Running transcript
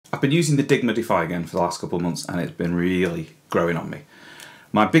I've been using the Dygma Defy again for the last couple of months and it's been really growing on me.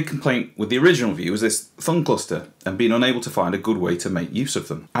 My big complaint with the original view was this thumb cluster and being unable to find a good way to make use of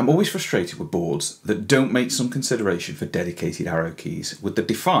them. I'm always frustrated with boards that don't make some consideration for dedicated arrow keys. With the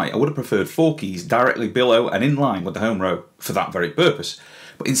Defy, I would have preferred 4 keys directly below and in line with the home row for that very purpose.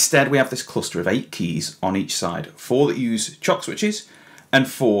 But instead we have this cluster of 8 keys on each side, 4 that use chock switches and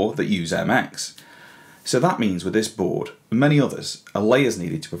 4 that use MX. So that means with this board, and many others, a layer is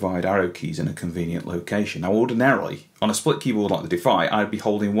needed to provide arrow keys in a convenient location. Now ordinarily, on a split keyboard like the Defy, I'd be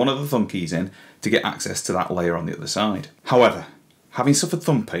holding one of the thumb keys in to get access to that layer on the other side. However, having suffered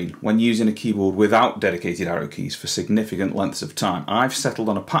thumb pain when using a keyboard without dedicated arrow keys for significant lengths of time, I've settled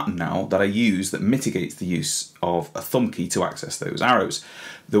on a pattern now that I use that mitigates the use of a thumb key to access those arrows.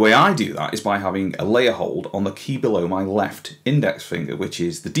 The way I do that is by having a layer hold on the key below my left index finger, which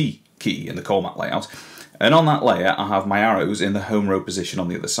is the D key in the Colmat layout. And on that layer I have my arrows in the home row position on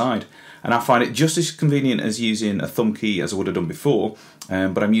the other side. And I find it just as convenient as using a thumb key as I would have done before,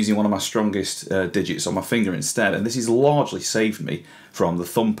 but I'm using one of my strongest digits on my finger instead, and this has largely saved me from the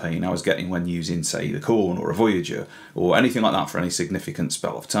thumb pain I was getting when using, say, the Corn or a Voyager or anything like that for any significant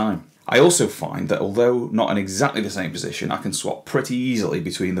spell of time. I also find that although not in exactly the same position, I can swap pretty easily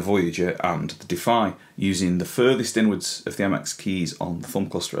between the Voyager and the Defy, using the furthest inwards of the MX keys on the thumb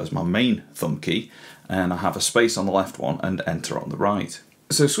cluster as my main thumb key, and I have a space on the left one and enter on the right.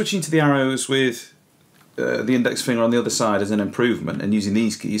 So switching to the arrows with the index finger on the other side is an improvement, and using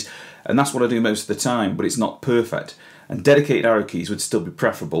these keys, and that's what I do most of the time, but it's not perfect. And dedicated arrow keys would still be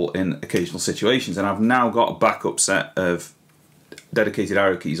preferable in occasional situations, and I've now got a backup set of dedicated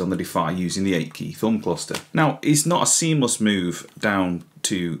arrow keys on the Defy using the 8-key thumb cluster. Now, it's not a seamless move down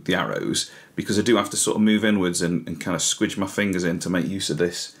to the arrows because I do have to sort of move inwards and kind of squidge my fingers in to make use of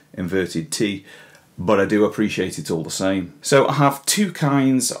this inverted T, but I do appreciate it all the same. So I have 2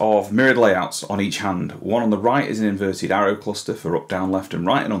 kinds of mirrored layouts on each hand. One on the right is an inverted arrow cluster for up, down, left and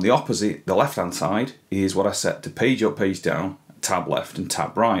right, and on the opposite, the left hand side, is what I set to page up, page down, tab left and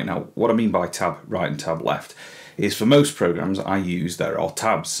tab right. Now what I mean by tab right and tab left is for most programs I use there are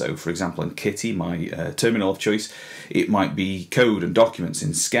tabs. So for example in Kitty, my terminal of choice, it might be code and documents.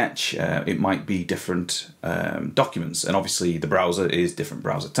 In Sketch it might be different documents, and obviously the browser is different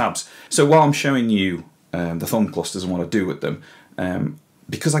browser tabs. So while I'm showing you the thumb clusters and what I do with them,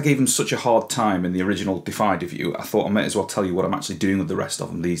 because I gave them such a hard time in the original Defy review, I thought I might as well tell you what I'm actually doing with the rest of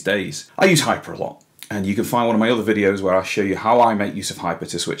them these days. I use Hyper a lot. And you can find one of my other videos where I show you how I make use of Hyper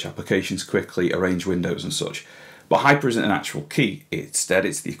to switch applications quickly, arrange windows and such. But Hyper isn't an actual key. Instead,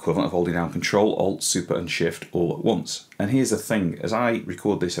 it's the equivalent of holding down Control, Alt, Super and Shift all at once. And here's the thing, as I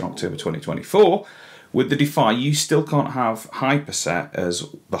record this in October 2024, with the Defy you still can't have Hyper set as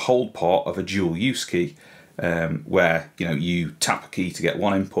the hold part of a dual use key, where you tap a key to get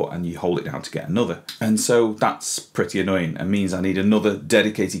one input and you hold it down to get another. And so that's pretty annoying and means I need another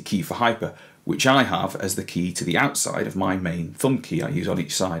dedicated key for Hyper, which I have as the key to the outside of my main thumb key I use on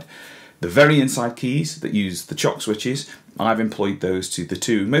each side. The very inside keys that use the chock switches, I've employed those to the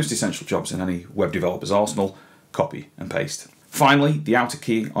 2 most essential jobs in any web developer's arsenal: copy and paste. Finally, the outer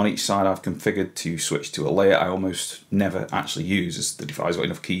key on each side I've configured to switch to a layer I almost never actually use, as the Defy's got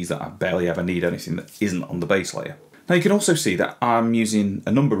enough keys that I barely ever need anything that isn't on the base layer. Now you can also see that I'm using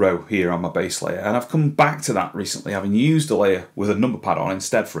a number row here on my base layer, and I've come back to that recently, having used a layer with a number pad on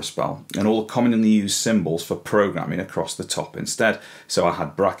instead for a spell, and all the commonly used symbols for programming across the top instead. So I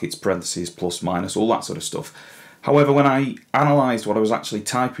had brackets, parentheses, plus, minus, all that sort of stuff. However, when I analysed what I was actually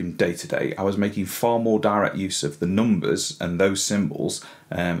typing day to day, I was making far more direct use of the numbers and those symbols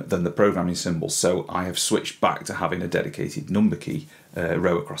than the programming symbols, so I have switched back to having a dedicated number key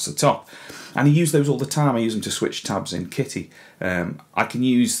row across the top. And I use those all the time. I use them to switch tabs in Kitty. I can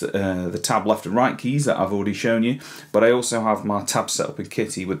use the tab left and right keys that I've already shown you, but I also have my tab set up in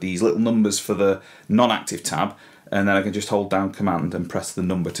Kitty with these little numbers for the non-active tab, and then I can just hold down Command and press the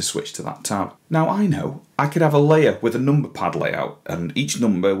number to switch to that tab. Now I know I could have a layer with a number pad layout and each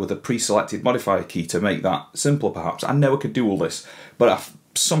number with a pre-selected modifier key to make that simpler perhaps. I know I could do all this, but I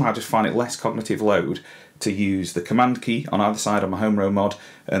somehow just find it less cognitive load to use the Command key on either side of my home row mod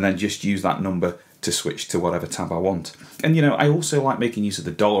and then just use that number to switch to whatever tab I want. And I also like making use of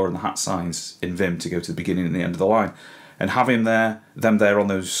the dollar and the hat signs in Vim to go to the beginning and the end of the line. And having them there on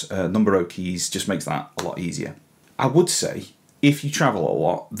those number row keys just makes that a lot easier. I would say, if you travel a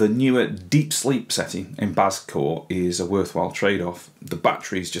lot, the newer deep sleep setting in Bazecor is a worthwhile trade-off. The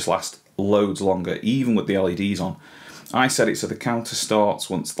batteries just last loads longer, even with the LEDs on. I set it so the counter starts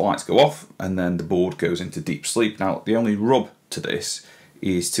once the lights go off, and then the board goes into deep sleep. Now, the only rub to this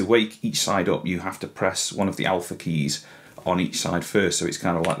is to wake each side up, you have to press one of the alpha keys on each side first, so it's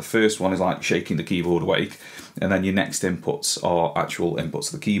kind of like the first one is like shaking the keyboard awake, and then your next inputs are actual inputs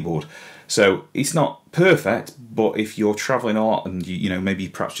to the keyboard. So it's not perfect, but if you're traveling a lot and you know, maybe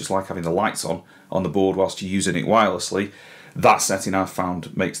perhaps just like having the lights on the board whilst you're using it wirelessly, that setting I've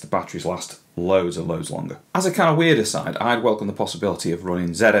found makes the batteries last loads and loads longer. As a kind of weird aside, I'd welcome the possibility of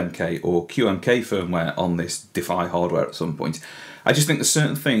running ZMK or QMK firmware on this Defy hardware at some point. I just think there's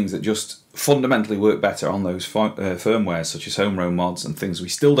certain things that just fundamentally work better on those firmwares, such as home row mods and things we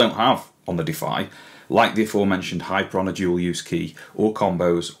still don't have on the Defy, like the aforementioned Hyper on a dual use key, or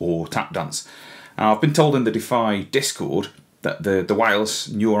combos, or tap dance. Now, I've been told in the Defy Discord that the wireless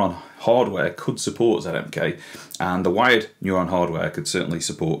Neuron hardware could support ZMK, and the wired Neuron hardware could certainly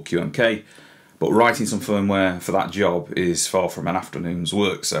support QMK, but writing some firmware for that job is far from an afternoon's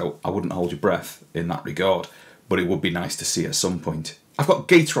work, so I wouldn't hold your breath in that regard, but it would be nice to see at some point. I've got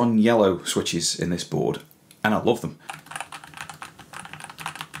Gateron yellow switches in this board, and I love them.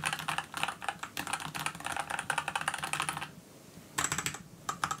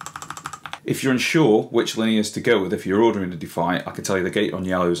 If you're unsure which linears to go with if you're ordering a Defy, I can tell you the Gateron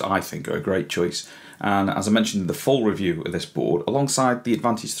yellows I think are a great choice. And as I mentioned in the full review of this board, alongside the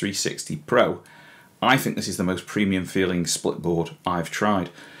Advantage 360 Pro, I think this is the most premium feeling split board I've tried.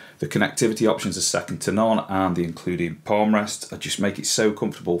 The connectivity options are second to none, and the included palm rest just make it so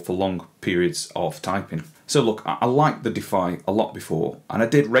comfortable for long periods of typing. So look, I liked the Defy a lot before, and I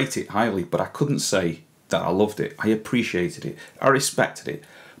did rate it highly, but I couldn't say that I loved it. I appreciated it, I respected it,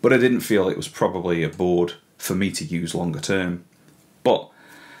 but I didn't feel it was probably a board for me to use longer term. But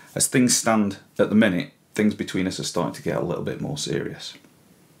as things stand at the minute, things between us are starting to get a little bit more serious.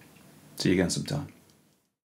 See you again sometime.